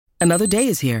Another day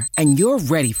is here, and you're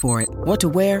ready for it. What to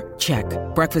wear? Check.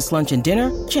 Breakfast, lunch, and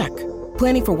dinner? Check.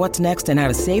 Planning for what's next and how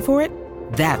to save for it?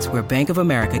 That's where Bank of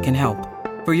America can help.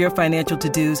 For your financial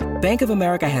to-dos, Bank of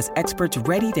America has experts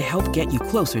ready to help get you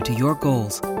closer to your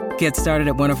goals. Get started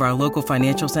at one of our local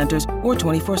financial centers or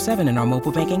 24/7 in our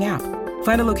mobile banking app.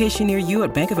 Find a location near you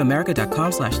at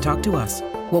bankofamerica.com/talktous.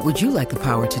 What would you like the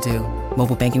power to do?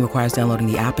 Mobile banking requires downloading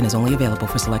the app and is only available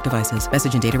for select devices.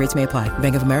 Message and data rates may apply.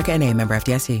 Bank of America N.A., member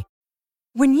FDIC.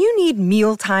 When you need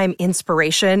mealtime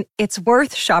inspiration, it's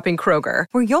worth shopping Kroger,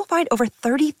 where you'll find over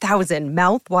 30,000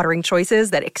 mouth-watering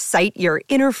choices that excite your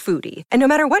inner foodie. And no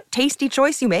matter what tasty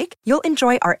choice you make, you'll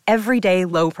enjoy our everyday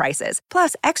low prices,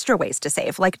 plus extra ways to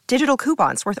save, like digital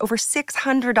coupons worth over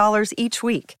 $600 each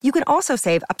week. You can also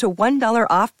save up to $1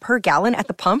 off per gallon at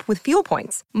the pump with fuel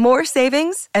points. More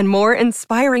savings and more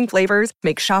inspiring flavors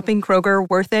make shopping Kroger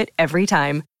worth it every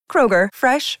time. Kroger,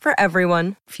 fresh for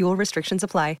everyone. Fuel restrictions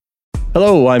apply.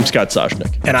 Hello, I'm Scott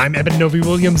Soshnick. And I'm Eben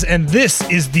Novy-Williams, and this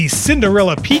is the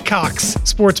Cinderella Peacocks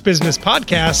sports business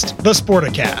podcast, The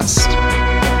Sporticast.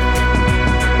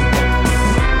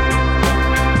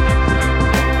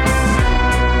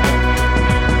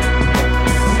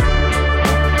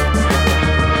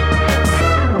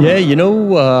 Yeah,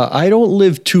 I don't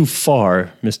live too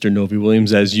far, Mr.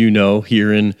 Novy-Williams, as you know,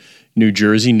 here in New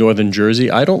Jersey, northern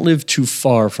Jersey. I don't live too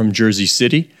far from Jersey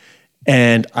City.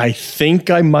 And I think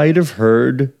I might have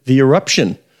heard the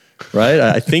eruption, right?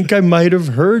 I think I might have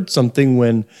heard something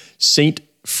when St.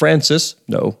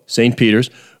 Peter's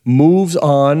moves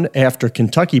on after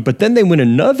Kentucky, but then they win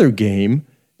another game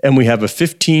and we have a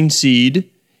 15 seed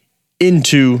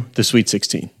into the Sweet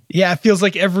 16. Yeah, it feels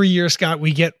like every year, Scott,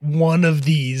 we get one of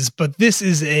these, but this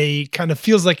is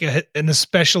feels like an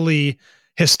especially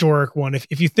historic one.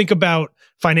 If you think about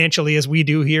financially, as we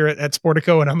do here at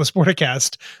Sportico and on the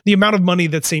Sporticast, the amount of money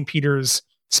that St. Peter's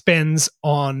spends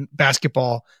on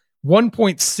basketball,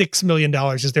 $1.6 million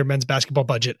is their men's basketball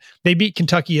budget. They beat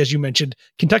Kentucky, as you mentioned.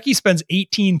 Kentucky spends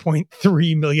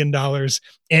 $18.3 million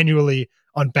annually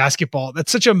on basketball.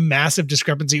 That's such a massive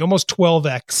discrepancy, almost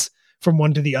 12x from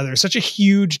one to the other. Such a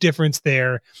huge difference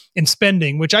there in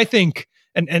spending, which I think,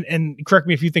 and correct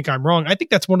me if you think I'm wrong, I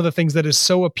think that's one of the things that is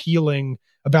so appealing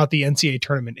about the NCAA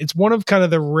tournament. It's one of kind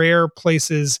of the rare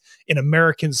places in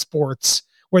American sports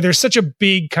where there's such a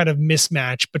big kind of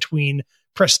mismatch between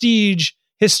prestige,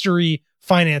 history,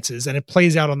 finances, and it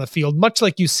plays out on the field, much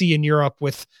like you see in Europe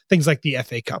with things like the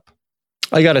FA Cup.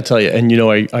 I got to tell you, and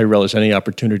I relish any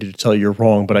opportunity to tell you you're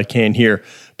wrong, but I can't hear.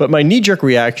 But my knee-jerk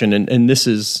reaction, and this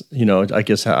is, I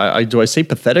guess, do I say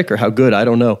pathetic or how good? I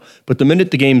don't know. But the minute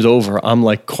the game's over, I'm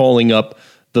like calling up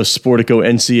the Sportico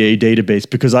NCAA database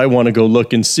because I want to go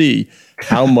look and see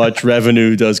how much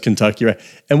revenue does Kentucky, right?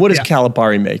 And what does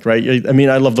Calipari make, right? I mean,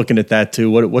 I love looking at that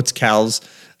too. What's Cal's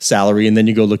salary? And then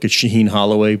you go look at Shaheen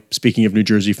Holloway, speaking of New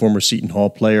Jersey, former Seton Hall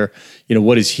player.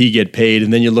 What does he get paid?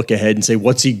 And then you look ahead and say,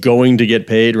 what's he going to get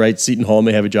paid, right? Seton Hall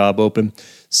may have a job open.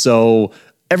 So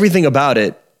everything about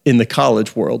it in the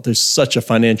college world, there's such a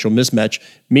financial mismatch.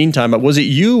 Meantime, was it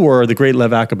you or the great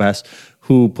Lev Akabas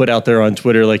who put out there on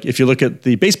Twitter, like, if you look at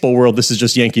the baseball world, this is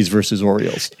just Yankees versus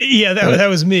Orioles? Yeah, that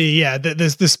was me. Yeah,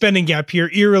 there's the spending gap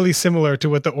here, eerily similar to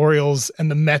what the Orioles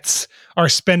and the Mets are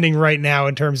spending right now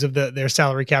in terms of their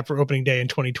salary cap for opening day in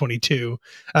 2022.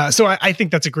 So I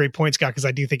think that's a great point, Scott, because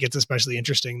I do think it's especially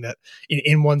interesting that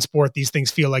in one sport, these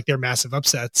things feel like they're massive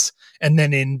upsets. And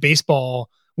then in baseball,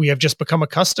 we have just become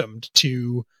accustomed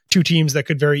to two teams that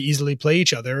could very easily play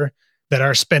each other that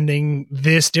are spending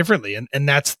this differently. And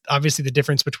that's obviously the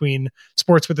difference between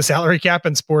sports with a salary cap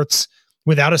and sports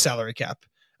without a salary cap.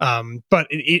 But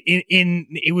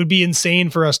it would be insane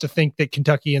for us to think that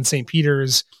Kentucky and St.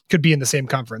 Peter's could be in the same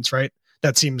conference, right?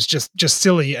 That seems just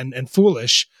silly and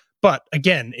foolish. But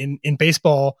again, in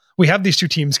baseball, we have these two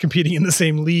teams competing in the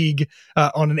same league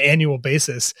on an annual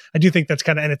basis. I do think that's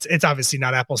and it's obviously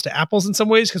not apples to apples in some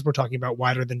ways because we're talking about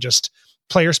wider than just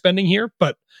player spending here.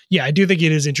 But yeah, I do think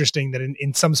it is interesting that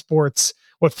in some sports,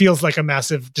 what feels like a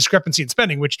massive discrepancy in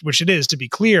spending, which it is, to be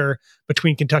clear,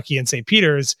 between Kentucky and St.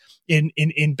 Peter's, in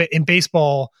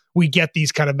baseball, we get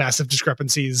these kind of massive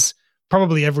discrepancies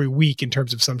probably every week in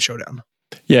terms of some showdown.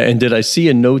 Yeah, and did I see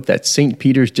a note that St.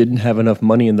 Peter's didn't have enough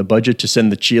money in the budget to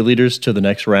send the cheerleaders to the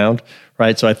next round,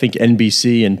 right? So I think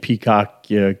NBC and Peacock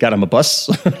got them a bus,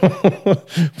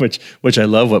 which I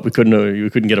love. We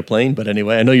couldn't get a plane, but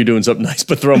anyway, I know you're doing something nice,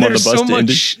 but throw them on the bus to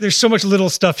Indy. There's so much little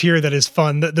stuff here that is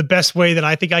fun. The best way that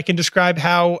I think I can describe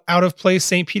how out of place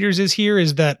St. Peter's is here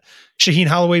is that Shaheen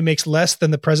Holloway makes less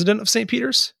than the president of St.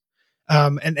 Peter's.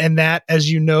 And that,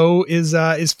 as you know,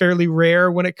 is fairly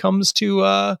rare when it comes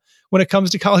to when it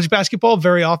comes to college basketball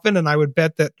very often. And I would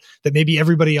bet that maybe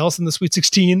everybody else in the Sweet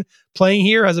 16 playing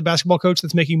here has a basketball coach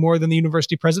that's making more than the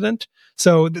university president.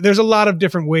 So there's a lot of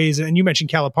different ways. And you mentioned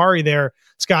Calipari there,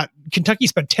 Scott. Kentucky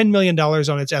spent $10 million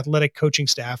on its athletic coaching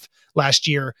staff last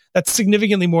year. That's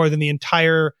significantly more than the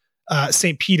entire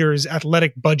St. Peter's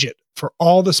athletic budget for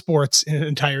all the sports in an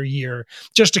entire year,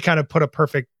 just to kind of put a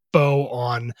perfect bow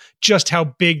on just how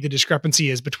big the discrepancy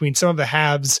is between some of the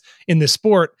haves in the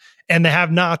sport and the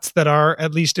have-nots that are,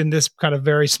 at least in this kind of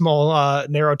very small,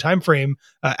 narrow time frame,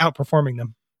 outperforming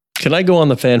them. Can I go on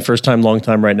the fan first time, long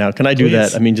time right now? Can I do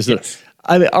Please. that? I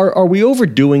mean, are we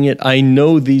overdoing it? I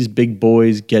know these big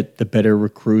boys get the better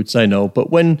recruits, I know, but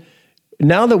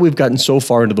now that we've gotten so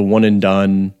far into the one and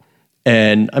done,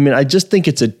 and I mean, I just think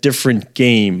it's a different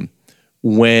game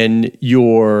when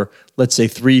you're, let's say,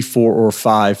 3, 4, or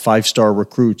 5-star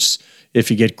recruits.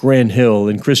 If you get Grant Hill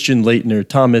and Christian Laettner,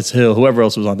 Thomas Hill, whoever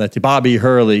else was on that team, Bobby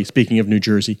Hurley, speaking of New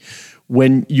Jersey,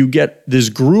 when you get this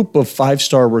group of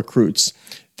 5-star recruits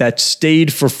that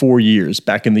stayed for 4 years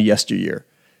back in the yesteryear,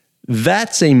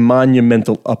 that's a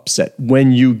monumental upset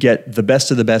when you get the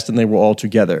best of the best and they were all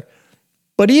together.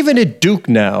 But even at Duke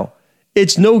now,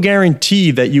 it's no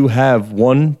guarantee that you have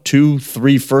 1, 2,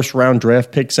 3 first-round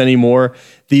draft picks anymore.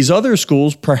 These other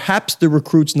schools, perhaps the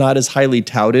recruit's not as highly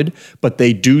touted, but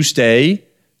they do stay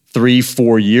 3,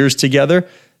 4 years together.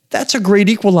 That's a great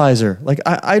equalizer. Like,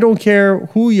 I don't care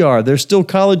who you are. They're still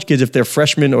college kids if they're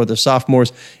freshmen or they're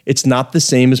sophomores. It's not the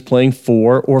same as playing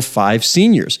 4 or 5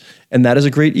 seniors. And that is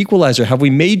a great equalizer. Have we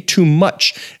made too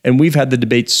much? And we've had the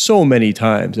debate so many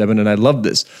times, Evan, and I love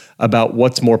this, about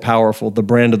what's more powerful, the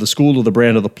brand of the school or the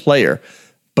brand of the player.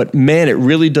 But man, it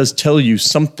really does tell you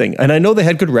something. And I know they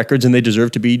had good records and they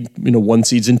deserve to be, 1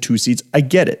 seeds and 2 seeds. I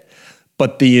get it.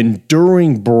 But the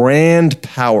enduring brand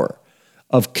power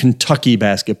of Kentucky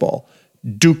basketball,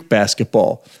 Duke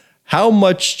basketball, how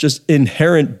much just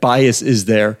inherent bias is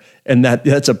there? And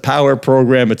that's a power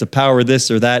program, it's a power this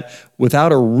or that,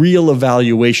 without a real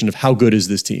evaluation of how good is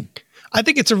this team? I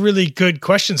think it's a really good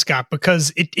question, Scott,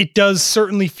 because it does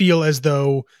certainly feel as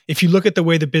though if you look at the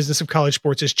way the business of college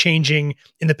sports is changing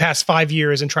in the past 5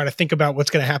 years and try to think about what's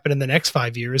going to happen in the next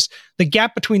 5 years, the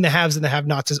gap between the haves and the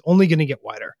have-nots is only going to get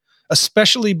wider,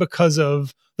 especially because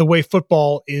of the way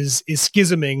football is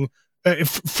schisming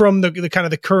from the kind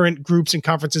of the current groups and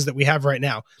conferences that we have right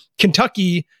now.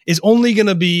 Kentucky is only going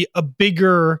to be a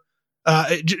bigger,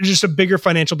 just a bigger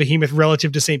financial behemoth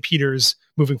relative to St. Peter's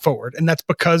moving forward. And that's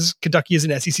because Kentucky is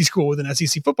an SEC school with an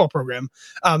SEC football program.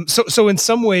 So in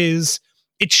some ways,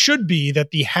 it should be that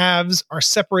the haves are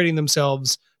separating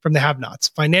themselves from the have-nots.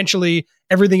 Financially,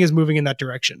 everything is moving in that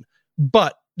direction.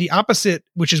 But the opposite,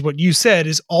 which is what you said,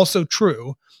 is also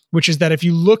true, which is that if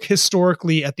you look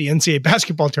historically at the NCAA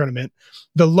basketball tournament,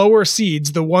 the lower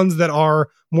seeds, the ones that are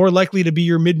more likely to be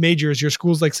your mid-majors, your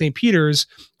schools like St. Peter's,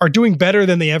 are doing better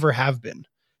than they ever have been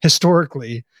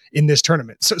historically in this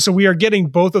tournament. So we are getting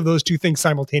both of those two things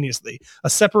simultaneously, a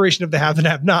separation of the have and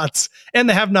have-nots, and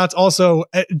the have-nots also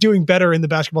doing better in the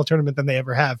basketball tournament than they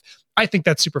ever have. I think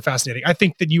that's super fascinating. I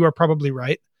think that you are probably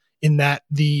right in that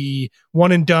the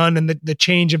one and done and the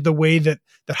change of the way that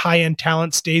high-end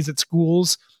talent stays at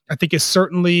schools, I think is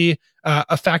certainly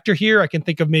a factor here. I can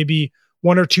think of maybe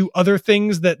one or two other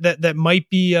things that might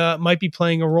be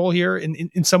playing a role here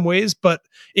in some ways, but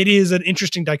it is an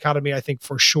interesting dichotomy, I think,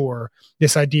 for sure.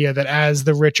 This idea that as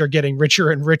the rich are getting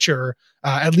richer and richer,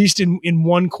 at least in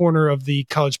one corner of the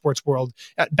college sports world,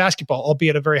 at basketball,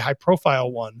 albeit a very high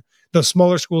profile one, those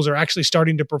smaller schools are actually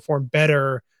starting to perform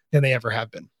better than they ever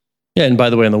have been. Yeah, and by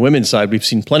the way, on the women's side, we've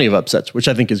seen plenty of upsets, which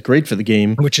I think is great for the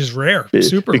game. Which is rare,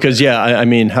 super because, rare. I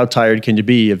mean, how tired can you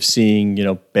be of seeing,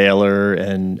 Baylor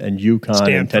and UConn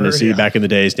Stanford, and Tennessee back in the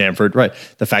day, Stanford, right?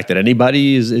 The fact that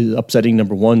anybody is upsetting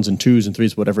number 1s and 2s and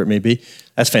 3s, whatever it may be,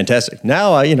 that's fantastic.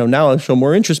 Now, I show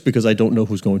more interest because I don't know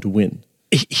who's going to win.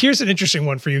 Here's an interesting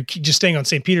one for you, just staying on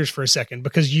St. Peter's for a second,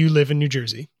 because you live in New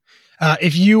Jersey.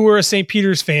 If you were a St.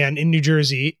 Peter's fan in New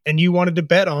Jersey and you wanted to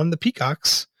bet on the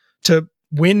Peacocks to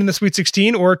win in the Sweet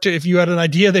 16, or if you had an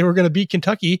idea they were going to beat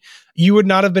Kentucky, you would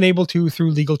not have been able to through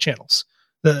legal channels.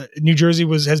 The New Jersey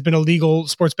has been a legal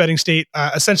sports betting state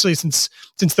essentially since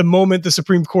the moment the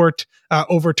Supreme Court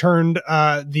overturned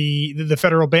the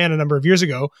federal ban a number of years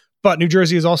ago. But New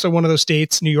Jersey is also one of those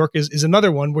states. New York is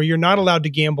another one where you're not allowed to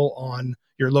gamble on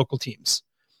your local teams.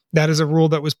 That is a rule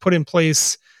that was put in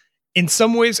place in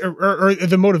some ways, or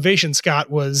the motivation, Scott,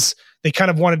 was they kind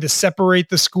of wanted to separate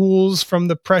the schools from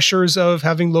the pressures of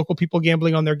having local people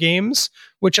gambling on their games,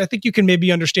 which I think you can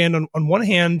maybe understand on one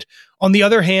hand. On the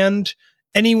other hand,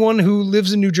 anyone who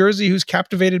lives in New Jersey who's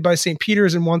captivated by St.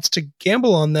 Peter's and wants to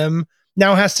gamble on them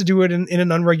now has to do it in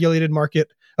an unregulated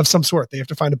market of some sort. They have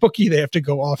to find a bookie. They have to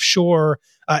go offshore.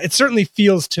 It certainly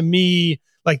feels to me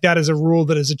like that is a rule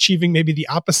that is achieving maybe the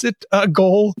opposite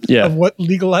goal of what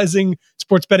legalizing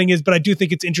sports betting is. But I do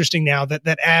think it's interesting now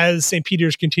that as St.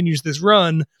 Peter's continues this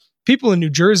run, people in New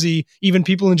Jersey, even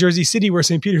people in Jersey City where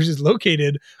St. Peter's is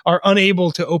located, are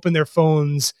unable to open their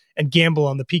phones and gamble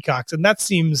on the Peacocks. And that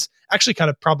seems actually kind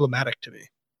of problematic to me.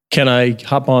 Can I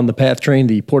hop on the PATH train,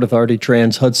 the Port Authority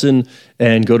Trans Hudson,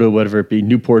 and go to whatever it be,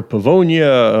 Newport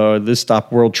Pavonia, this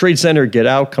stop World Trade Center, get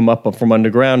out, come up from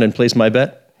underground and place my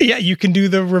bet? Yeah, you can do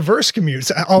the reverse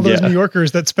commutes. All those New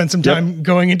Yorkers that spent some time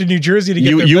going into New Jersey to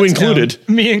get their bets included.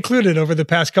 Down, me included, over the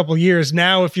past couple of years.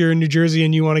 Now, if you're in New Jersey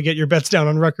and you want to get your bets down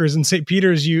on Rutgers and St.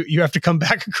 Peter's, you have to come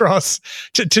back across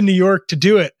to New York to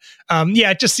do it.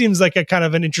 It just seems like a kind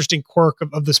of an interesting quirk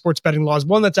of the sports betting laws,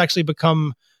 one that's actually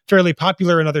become fairly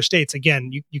popular in other states.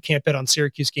 Again, you can't bet on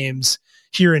Syracuse games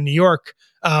here in New York.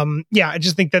 I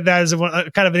just think that is a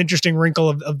kind of an interesting wrinkle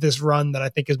of this run that I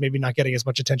think is maybe not getting as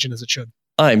much attention as it should.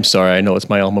 I'm sorry, I know it's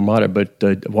my alma mater, but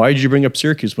why did you bring up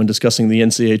Syracuse when discussing the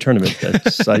NCAA tournament?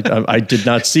 I did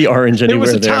not see Orange anywhere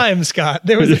there. There was a time, Scott.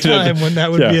 There was a time when that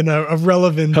would be a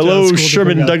relevant. Hello,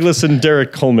 Sherman Douglas and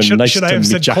Derek Coleman. Should I have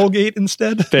said Colgate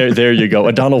instead? There you go.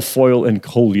 O'Donnell, Foyle, and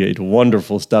Colgate.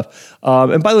 Wonderful stuff.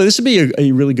 And by the way, this would be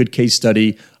a really good case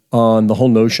study on the whole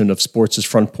notion of sports as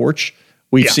front porch.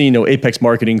 We've seen, Apex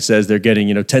Marketing says they're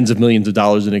getting, tens of millions of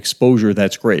dollars in exposure.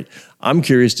 That's great. I'm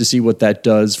curious to see what that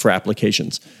does for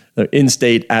applications.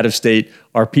 In-state, out-of-state,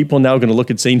 are people now going to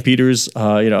look at St. Peter's?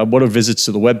 What are visits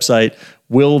to the website?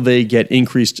 Will they get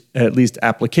increased, at least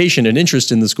application and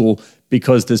interest in the school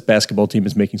because this basketball team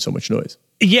is making so much noise?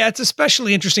 Yeah, it's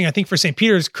especially interesting, I think, for St.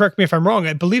 Peter's. Correct me if I'm wrong.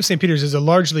 I believe St. Peter's is a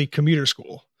largely commuter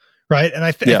school, right? And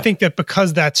I think that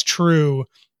because that's true,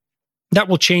 that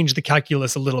will change the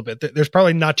calculus a little bit. There's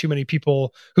probably not too many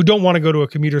people who don't want to go to a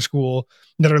commuter school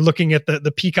that are looking at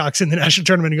the Peacocks in the national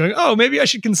tournament and going, oh, maybe I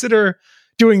should consider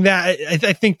doing that.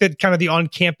 I think that kind of the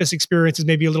on-campus experience is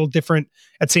maybe a little different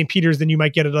at St. Peter's than you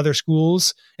might get at other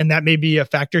schools, and that may be a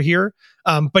factor here.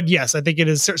 But yes, I think it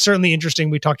is certainly interesting.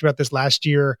 We talked about this last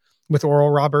year with Oral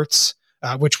Roberts,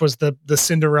 which was the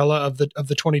Cinderella of the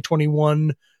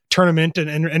 2021 tournament,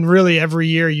 and really every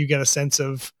year you get a sense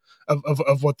of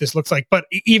what this looks like. But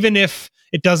even if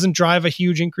it doesn't drive a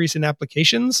huge increase in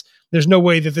applications, there's no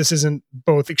way that this isn't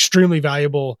both extremely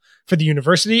valuable for the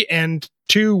university and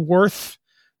two, worth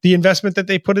the investment that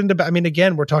they put into. I mean,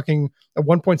 again, we're talking a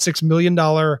 $1.6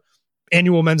 million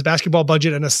annual men's basketball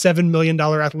budget and a $7 million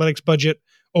athletics budget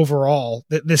overall.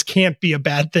 This can't be a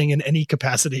bad thing in any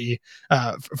capacity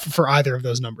for either of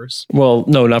those numbers. Well,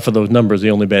 no, not for those numbers.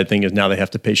 The only bad thing is now they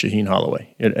have to pay Shaheen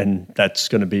Holloway, and that's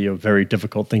going to be a very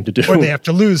difficult thing to do. Or they have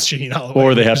to lose Shaheen Holloway.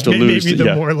 Or they have to lose. Maybe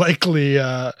the more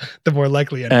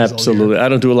likely end. Absolutely. I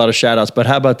don't do a lot of shout outs, but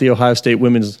how about the Ohio State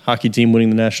women's hockey team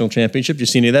winning the national championship? Do you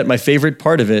see any of that? My favorite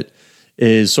part of it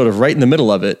is sort of right in the middle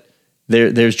of it.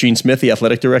 There's Gene Smith, the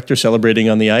athletic director, celebrating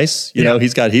on the ice.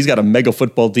 He's got a mega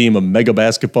football team, a mega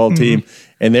basketball team,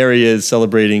 and there he is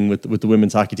celebrating with the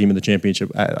women's hockey team in the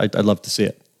championship. I'd love to see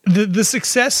it. The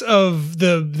success of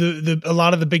the a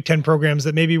lot of the Big Ten programs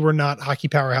that maybe were not hockey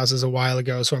powerhouses a while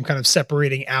ago, so I'm kind of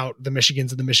separating out the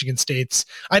Michigans and the Michigan States,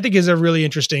 I think is a really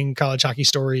interesting college hockey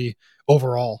story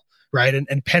overall. Right.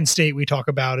 And Penn State, we talk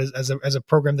about as a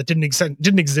program that didn't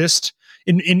exist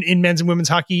in men's and women's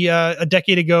hockey a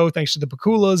decade ago, thanks to the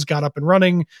Paculas, got up and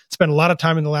running, spent a lot of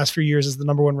time in the last few years as the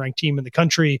number one ranked team in the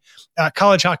country.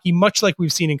 College hockey, much like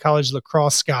we've seen in college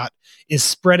lacrosse, Scott, is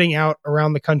spreading out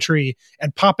around the country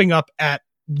and popping up at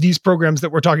these programs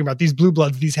that we're talking about, these blue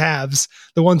bloods, these halves,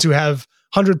 the ones who have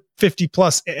 $150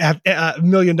 plus $1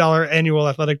 million annual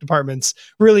athletic departments.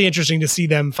 Really interesting to see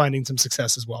them finding some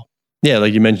success as well. Yeah,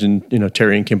 like you mentioned,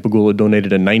 Terry and Kim Pegula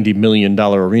donated a $90 million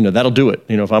arena. That'll do it.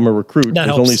 If I'm a recruit, there's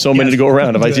only so many to go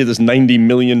around. If I see this $90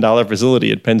 million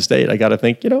facility at Penn State, I got to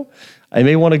think, I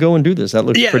may want to go and do this. That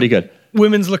looks pretty good.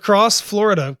 Women's lacrosse,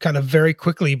 Florida kind of very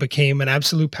quickly became an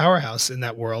absolute powerhouse in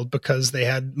that world because they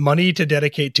had money to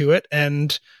dedicate to it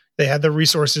and they had the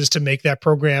resources to make that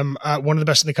program one of the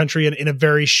best in the country in a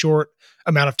very short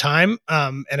amount of time.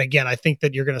 And again, I think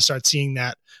that you're going to start seeing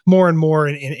that more and more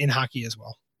in hockey as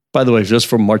well. By the way, just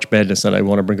from March Madness, and I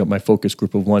want to bring up my focus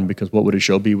group of one, because what would a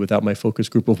show be without my focus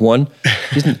group of one?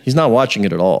 He's not watching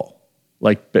it at all.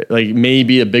 Like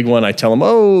maybe a big one, I tell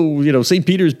him, St.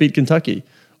 Peter's beat Kentucky.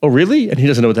 Oh, really? And he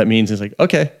doesn't know what that means. He's like,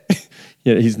 okay.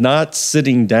 He's not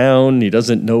sitting down. He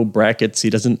doesn't know brackets.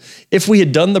 If we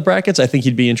had done the brackets, I think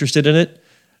he'd be interested in it.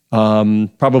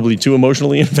 Probably too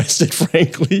emotionally invested,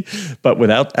 frankly, but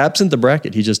absent the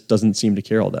bracket, he just doesn't seem to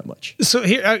care all that much. So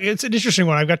here, it's an interesting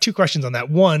one. I've got two questions on that.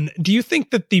 One, do you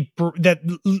think that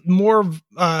more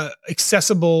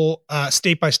accessible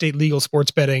state by state legal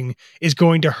sports betting is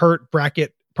going to hurt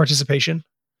bracket participation?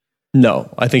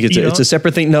 No, I think it's a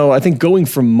separate thing. No, I think going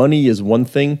for money is one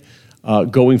thing.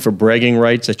 Going for bragging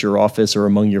rights at your office or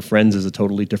among your friends is a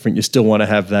totally different. You still want to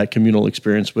have that communal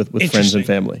experience with friends and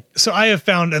family. So I have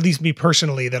found, at least me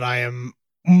personally, that I am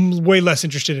way less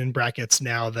interested in brackets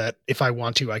now that if I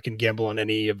want to, I can gamble on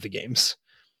any of the games.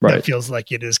 Right. That feels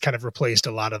like it has kind of replaced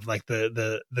a lot of like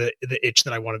the itch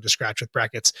that I wanted to scratch with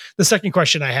brackets. The second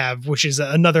question I have, which is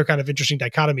another kind of interesting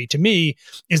dichotomy to me,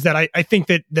 is that I think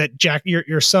that Jack,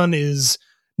 your son is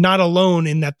not alone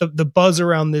in that the buzz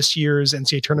around this year's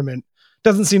NCAA tournament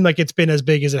doesn't seem like it's been as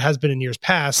big as it has been in years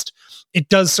past. It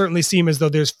does certainly seem as though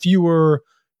there's fewer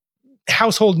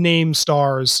household name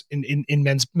stars in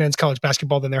men's college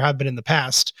basketball than there have been in the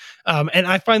past. And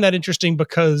I find that interesting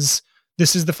because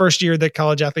this is the first year that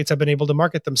college athletes have been able to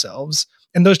market themselves.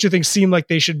 And those two things seem like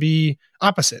they should be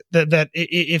opposite. That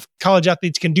if college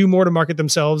athletes can do more to market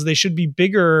themselves, they should be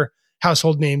bigger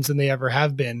household names than they ever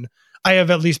have been. I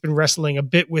have at least been wrestling a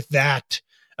bit with that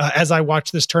as I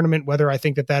watch this tournament, whether I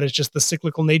think that is just the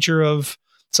cyclical nature of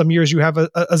some years you have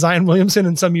a Zion Williamson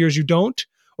and some years you don't,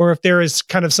 or if there is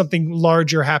kind of something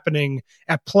larger happening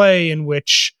at play in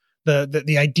which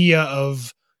the idea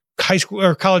of high school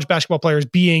or college basketball players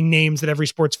being names that every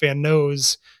sports fan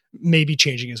knows may be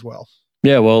changing as well.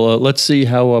 Yeah, well, let's see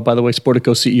how, by the way,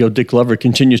 Sportico CEO Dick Glover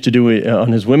continues to do it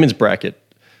on his women's bracket.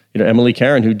 Emily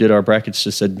Karen, who did our brackets,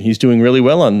 just said he's doing really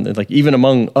well on, like, even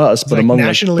among us, but like among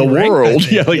the world.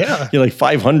 Like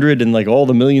 500 and like all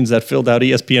the millions that filled out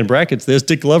ESPN brackets. There's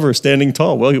Dick Glover standing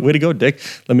tall. Well, way to go, Dick.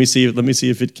 Let me see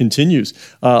if it continues.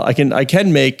 I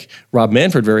can make Rob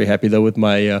Manfred very happy though with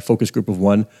my focus group of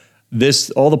one.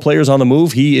 All the players on the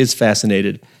move. He is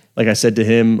fascinated. Like I said to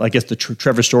him, I guess the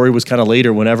Trevor Story was kind of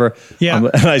later. Whenever, and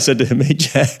I said to him,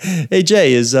 "Hey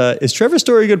Jay, is Trevor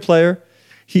Story a good player?"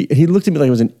 He looked at me like I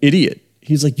was an idiot.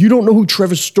 He's like, "You don't know who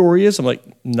Trevor Story is?" I'm like,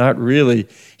 "Not really."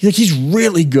 He's like, "He's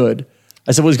really good."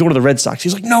 I said, "Well, he's going to the Red Sox."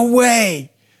 He's like, "No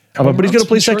way." But he's going to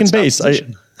play second base.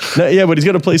 But he's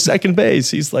going to play second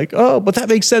base. He's like, "Oh, but that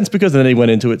makes sense because," and then he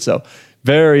went into it. So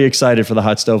very excited for the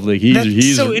Hot Stove League.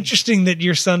 He's so interesting that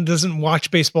your son doesn't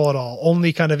watch baseball at all,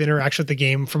 only kind of interacts with the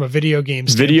game from a video game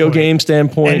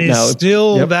standpoint. And is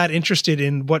still that interested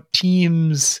in what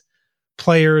teams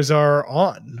players are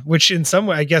on, which in some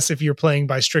way, I guess if you're playing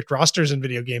by strict rosters in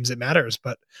video games, it matters.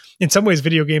 But in some ways,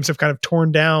 video games have kind of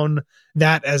torn down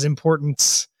that as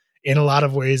importance in a lot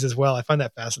of ways as well. I find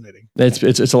that fascinating.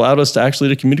 It's allowed us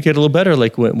to communicate a little better.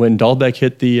 Like when Dahlbeck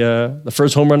hit the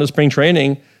first home run of spring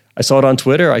training, I saw it on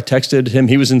Twitter. I texted him.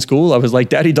 He was in school. I was like,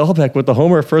 "Daddy Dahlbeck with the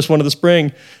homer, first one of the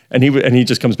spring," and he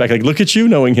just comes back like, "Look at you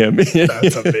knowing him."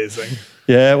 That's amazing.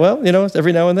 Yeah, well,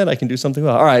 every now and then I can do something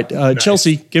well. All right, nice.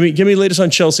 Chelsea, give me the latest on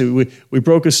Chelsea. We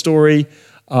broke a story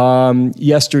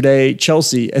yesterday.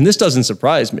 Chelsea, and this doesn't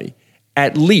surprise me.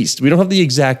 At least, we don't have the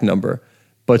exact number,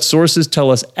 but sources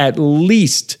tell us at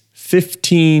least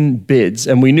 15 bids,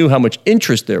 and we knew how much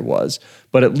interest there was,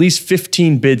 but at least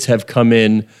 15 bids have come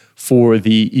in for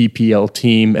the EPL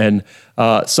team. And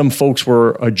some folks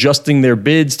were adjusting their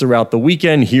bids throughout the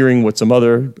weekend, hearing what some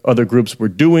other groups were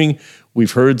doing.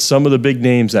 We've heard some of the big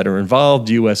names that are involved,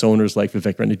 U.S. owners like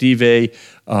Vivek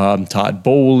Ranadive, Todd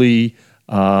Bowley,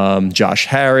 Josh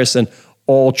Harris, and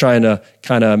all trying to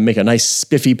kind of make a nice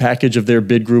spiffy package of their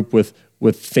bid group with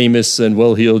famous and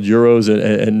well-heeled Euros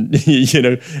and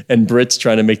and Brits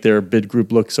trying to make their bid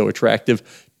group look so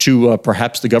attractive to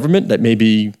perhaps the government that may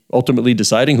be ultimately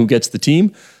deciding who gets the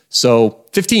team. So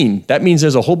 15, that means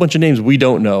there's a whole bunch of names we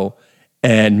don't know.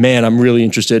 And man, I'm really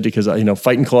interested because,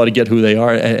 fighting claw to get who they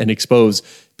are and expose,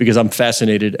 because I'm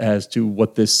fascinated as to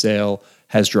what this sale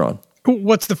has drawn.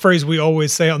 What's the phrase we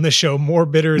always say on this show? More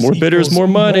bidders, more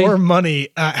money. More money.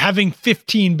 Having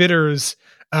 15 bidders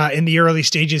in the early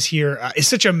stages here is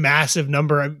such a massive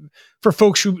number. For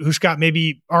folks who Scott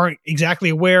maybe aren't exactly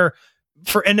aware,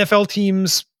 for NFL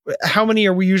teams, how many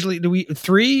are we usually? Do we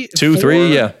 3? 2,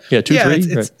 3? Yeah, 2, 3.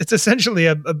 It's essentially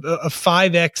a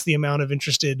 5x the amount of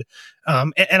interested.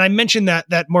 And I mentioned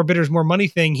that more bidders, more money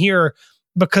thing here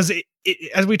because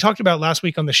as we talked about last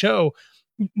week on the show,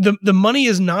 the money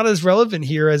is not as relevant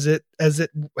here as it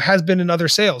has been in other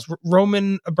sales.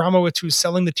 Roman Abramovich, who's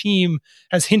selling the team,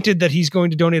 has hinted that he's going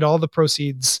to donate all the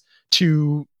proceeds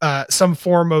to some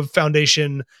form of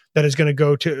foundation that is going to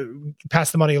go to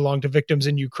pass the money along to victims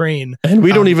in Ukraine. And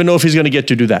we don't even know if he's going to get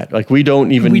to do that. Like, we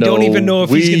don't even know if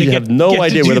he's going to get. We have no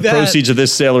idea where the proceeds of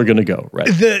this sale are going to go. Right.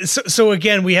 So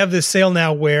again, we have this sale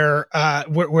now where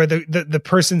the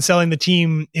person selling the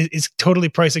team is totally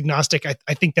price agnostic.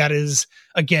 I think that is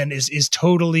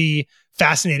totally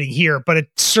fascinating here, but it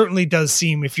certainly does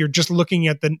seem, if you're just looking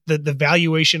at the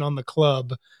valuation on the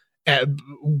club,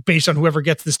 based on whoever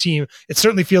gets this team, it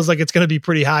certainly feels like it's going to be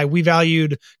pretty high. We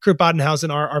valued Kurt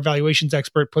Badenhausen, our valuations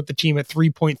expert, put the team at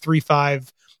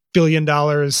 $3.35 billion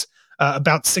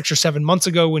about 6 or 7 months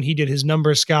ago when he did his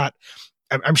numbers, Scott.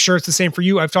 I'm sure it's the same for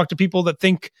you. I've talked to people that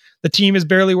think the team is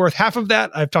barely worth half of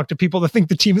that. I've talked to people that think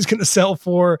the team is going to sell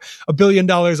for $1 billion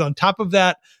on top of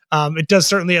that. It does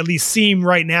certainly at least seem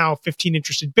right now, 15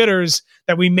 interested bidders,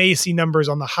 that we may see numbers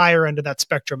on the higher end of that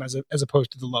spectrum as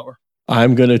opposed to the lower.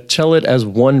 I'm going to tell it as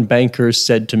one banker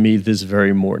said to me this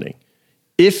very morning.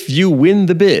 If you win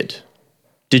the bid,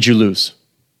 did you lose?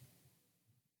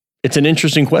 It's an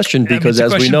interesting question because,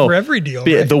 as we know, for every deal,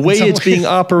 right? The way it's being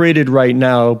operated right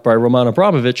now by Roman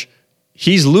Abramovich,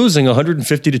 he's losing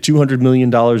 $150 to $200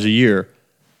 million a year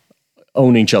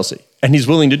owning Chelsea. And he's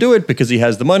willing to do it because he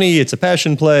has the money. It's a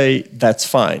passion play. That's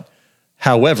fine.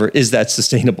 However, is that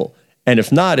sustainable? And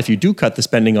if not, if you do cut the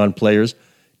spending on players,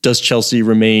 does Chelsea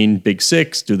remain Big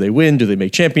Six? Do they win? Do they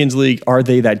make Champions League? Are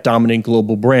they that dominant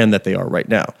global brand that they are right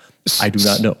now? I do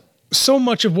not know. So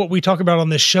much of what we talk about on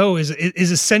this show is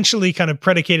essentially kind of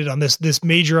predicated on this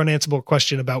major unanswerable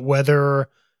question about whether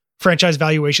franchise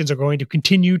valuations are going to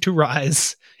continue to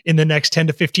rise in the next 10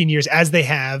 to 15 years as they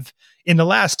have in the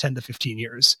last 10 to 15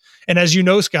 years. And as you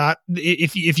know, Scott,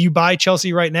 if you buy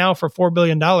Chelsea right now for $4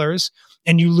 billion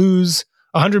and you lose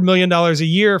 $100 million a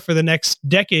year for the next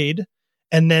decade,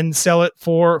 and then sell it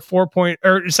for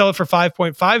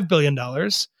 $5.5 billion,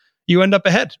 you end up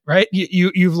ahead, right?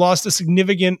 You've lost a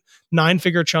significant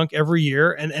 9-figure chunk every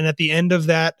year. And at the end of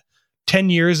that 10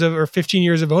 years or 15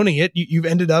 years of owning it, you've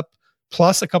ended up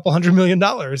plus a couple $100 million.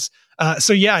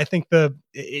 So yeah, I think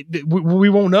we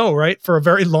won't know, right, for a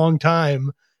very long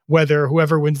time, whether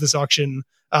whoever wins this auction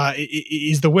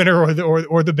is the winner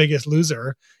or the biggest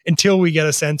loser, until we get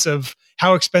a sense of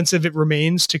how expensive it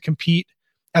remains to compete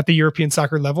at the European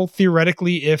soccer level.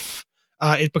 Theoretically, if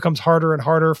it becomes harder and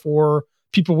harder for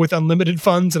people with unlimited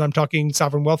funds, and I'm talking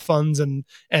sovereign wealth funds and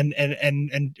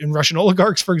Russian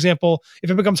oligarchs, for example,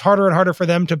 if it becomes harder and harder for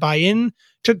them to buy in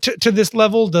to this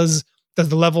level, does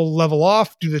the level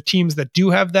off? Do the teams that do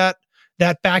have that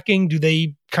backing, do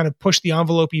they kind of push the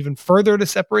envelope even further to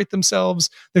separate themselves?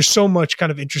 There's so much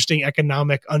kind of interesting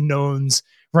economic unknowns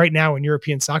right now in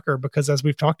European soccer, because as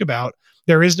we've talked about,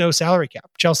 there is no salary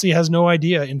cap. Chelsea has no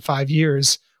idea in 5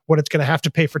 years what it's going to have to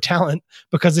pay for talent,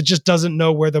 because it just doesn't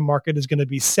know where the market is going to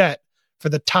be set for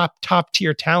the top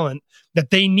tier talent that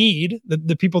they need,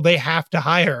 the people they have to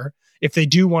hire if they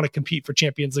do want to compete for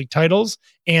Champions League titles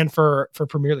and for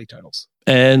Premier League titles.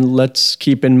 And let's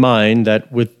keep in mind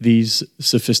that with these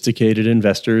sophisticated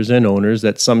investors and owners,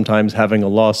 that sometimes having a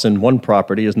loss in one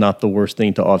property is not the worst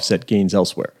thing to offset gains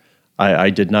elsewhere. I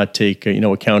did not take,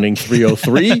 accounting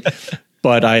 303,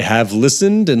 but I have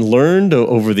listened and learned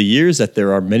over the years that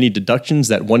there are many deductions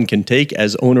that one can take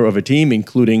as owner of a team,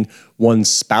 including one's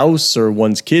spouse or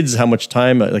one's kids, how much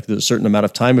time, like there's a certain amount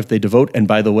of time if they devote. And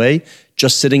by the way,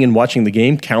 just sitting and watching the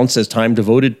game counts as time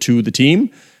devoted to the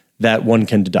team that one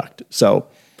can deduct. So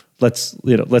let's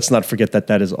not forget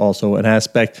that is also an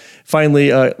aspect.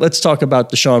 Finally, let's talk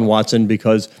about Deshaun Watson,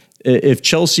 because if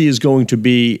Chelsea is going to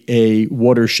be a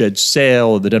watershed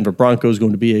sale, the Denver Broncos is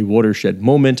going to be a watershed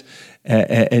moment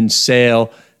and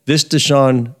sale, this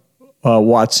Deshaun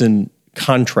Watson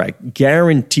contract,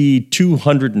 guaranteed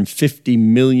 $250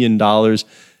 million.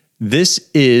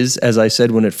 This is, as I said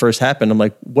when it first happened, I'm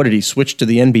like, what did he switch to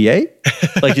the NBA?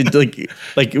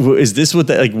 like, is this what?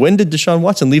 When did Deshaun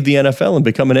Watson leave the NFL and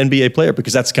become an NBA player?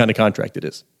 Because that's the kind of contract it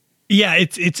is. Yeah,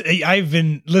 it's. I've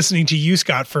been listening to you,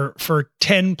 Scott, for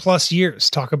 10 plus years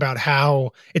talk about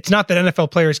how it's not that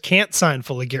NFL players can't sign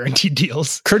fully guaranteed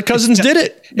deals. Kirk Cousins did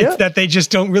it. It's that they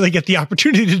just don't really get the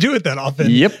opportunity to do it that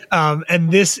often. Yep.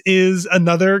 And this is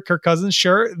another Kirk Cousins.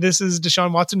 Sure, this is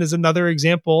Deshaun Watson is another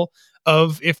example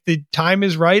of, if the time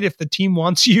is right, if the team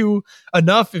wants you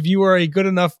enough, if you are a good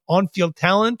enough on-field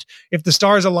talent, if the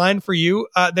stars align for you,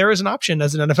 there is an option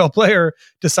as an NFL player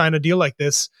to sign a deal like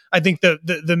this. I think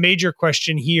the major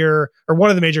question here, or one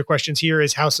of the major questions here,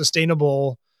 is how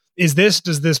sustainable is this?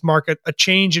 Does this mark a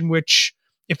change in which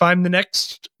if I'm the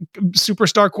next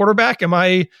superstar quarterback? Am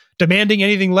I demanding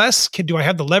anything less? Do I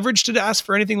have the leverage to ask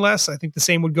for anything less? I think the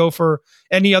same would go for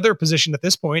any other position at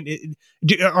this point.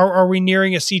 Are we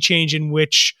nearing a sea change in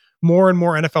which more and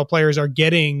more NFL players are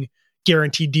getting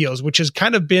guaranteed deals, which has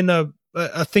kind of been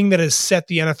a thing that has set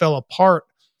the NFL apart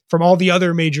from all the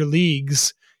other major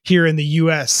leagues here in the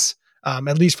US,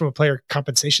 at least from a player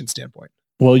compensation standpoint?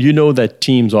 Well, you know that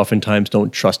teams oftentimes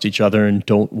don't trust each other and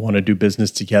don't want to do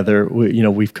business together.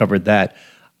 We've covered that.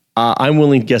 I'm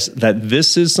willing to guess that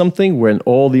this is something when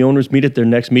all the owners meet at their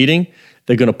next meeting,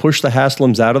 they're going to push the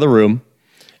Haslams out of the room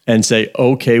and say,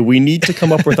 okay, we need to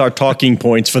come up with our talking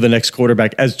points for the next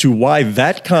quarterback as to why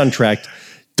that contract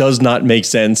does not make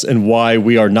sense and why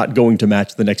we are not going to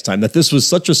match the next time. That this was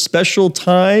such a special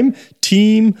time,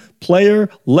 team, player,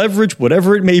 leverage,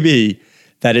 whatever it may be,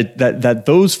 that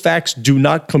those facts do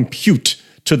not compute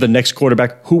to the next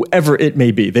quarterback, whoever it may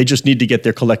be. They just need to get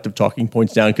their collective talking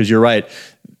points down, because you're right.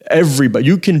 Everybody,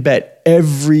 you can bet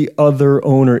every other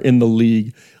owner in the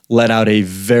league let out a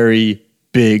very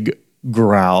big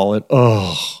growl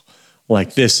and,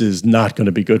 like, this is not going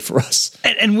to be good for us.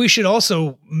 And we should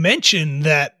also mention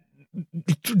that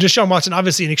Deshaun Watson,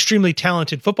 obviously an extremely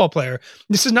talented football player,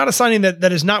 this is not a signing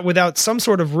that is not without some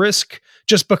sort of risk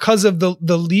just because of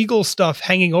the legal stuff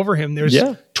hanging over him. There's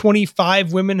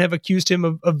 25 women have accused him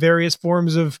of various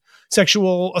forms of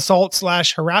sexual assault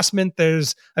 / harassment.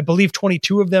 There's, I believe,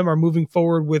 22 of them are moving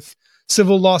forward with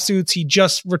civil lawsuits. He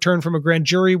just returned from a grand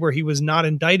jury where he was not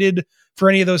indicted for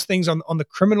any of those things on the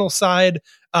criminal side.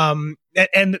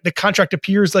 And the contract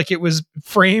appears like it was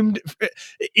framed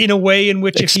in a way in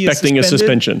which expecting a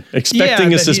suspension,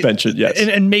 yes,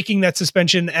 and making that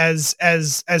suspension as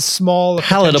small,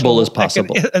 palatable as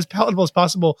possible, as palatable as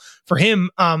possible for him.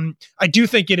 I do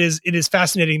think it is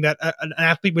fascinating that an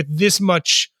athlete with this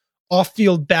much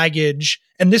off-field baggage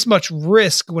and this much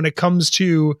risk when it comes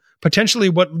to potentially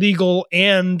what legal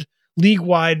and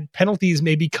league-wide penalties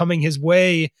may be coming his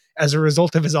way as a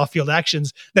result of his off-field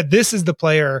actions, that this is the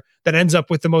player that ends up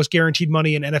with the most guaranteed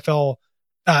money in NFL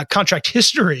contract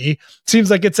history.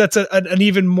 Seems like it sets an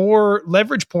even more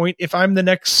leverage point if I'm the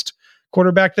next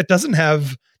quarterback that doesn't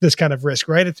have this kind of risk,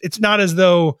 right? It's not as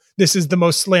though this is the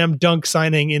most slam dunk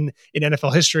signing in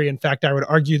NFL history. In fact, I would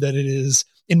argue that it is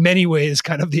in many ways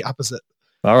kind of the opposite.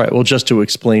 All right. Well, just to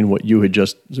explain what you had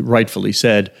just rightfully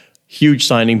said, huge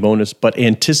signing bonus, but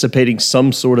anticipating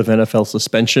some sort of NFL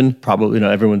suspension, probably,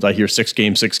 everyone's, I hear 6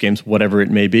 games, whatever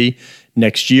it may be,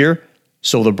 next year.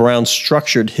 So the Browns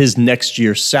structured his next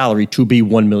year's salary to be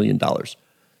 $1 million.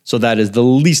 So that is the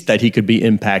least that he could be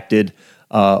impacted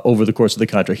over the course of the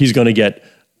contract. He's going to get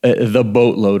the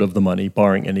boatload of the money,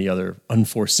 barring any other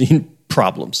unforeseen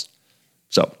problems.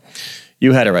 So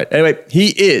you had it right. Anyway, he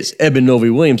is Eben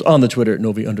Novy-Williams on the Twitter at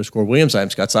Novy_Williams. I'm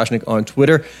Scott Soshnick on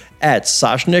Twitter at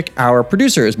Soshnick. Our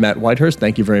producer is Matt Whitehurst.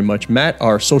 Thank you very much, Matt.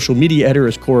 Our social media editor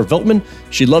is Cora Veltman.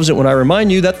 She loves it when I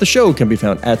remind you that the show can be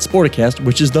found at Sporticast,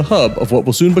 which is the hub of what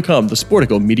will soon become the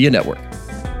Sportico Media Network.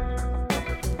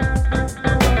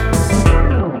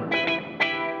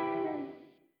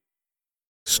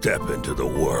 Step into the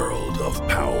world of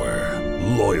power,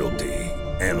 loyalty,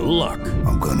 and luck.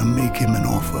 I'm gonna make him an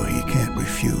offer he can't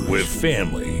refuse. With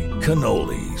family,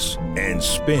 cannolis, and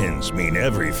spins mean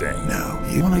everything. Now,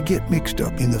 you wanna get mixed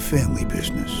up in the family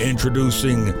business.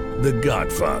 Introducing The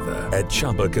Godfather at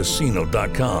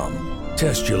ChumbaCasino.com.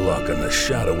 Test your luck in the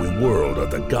shadowy world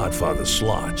of The Godfather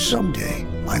slot. Someday,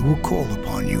 I will call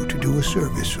upon you to do a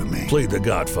service for me. Play The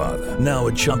Godfather, now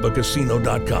at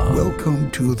ChumbaCasino.com.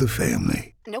 Welcome to the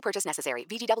family. No purchase necessary.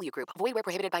 VGW Group. Void where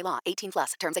prohibited by law.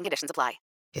 18+. Terms and conditions apply.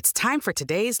 It's time for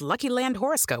today's Lucky Land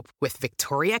horoscope with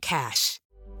Victoria Cash.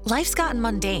 Life's gotten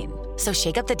mundane, so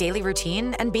shake up the daily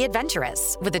routine and be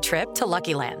adventurous with a trip to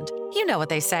Lucky Land. You know what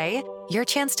they say. Your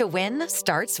chance to win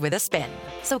starts with a spin.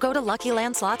 So go to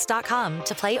LuckyLandSlots.com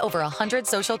to play over 100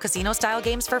 social casino-style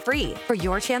games for free for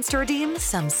your chance to redeem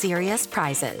some serious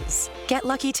prizes. Get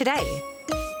lucky today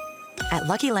at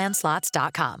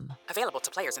LuckyLandSlots.com. Available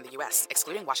to players in the U.S.,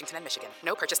 excluding Washington and Michigan.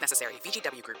 No purchase necessary.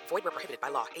 VGW Group. Void where prohibited by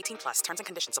law. 18+. Terms and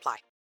conditions apply.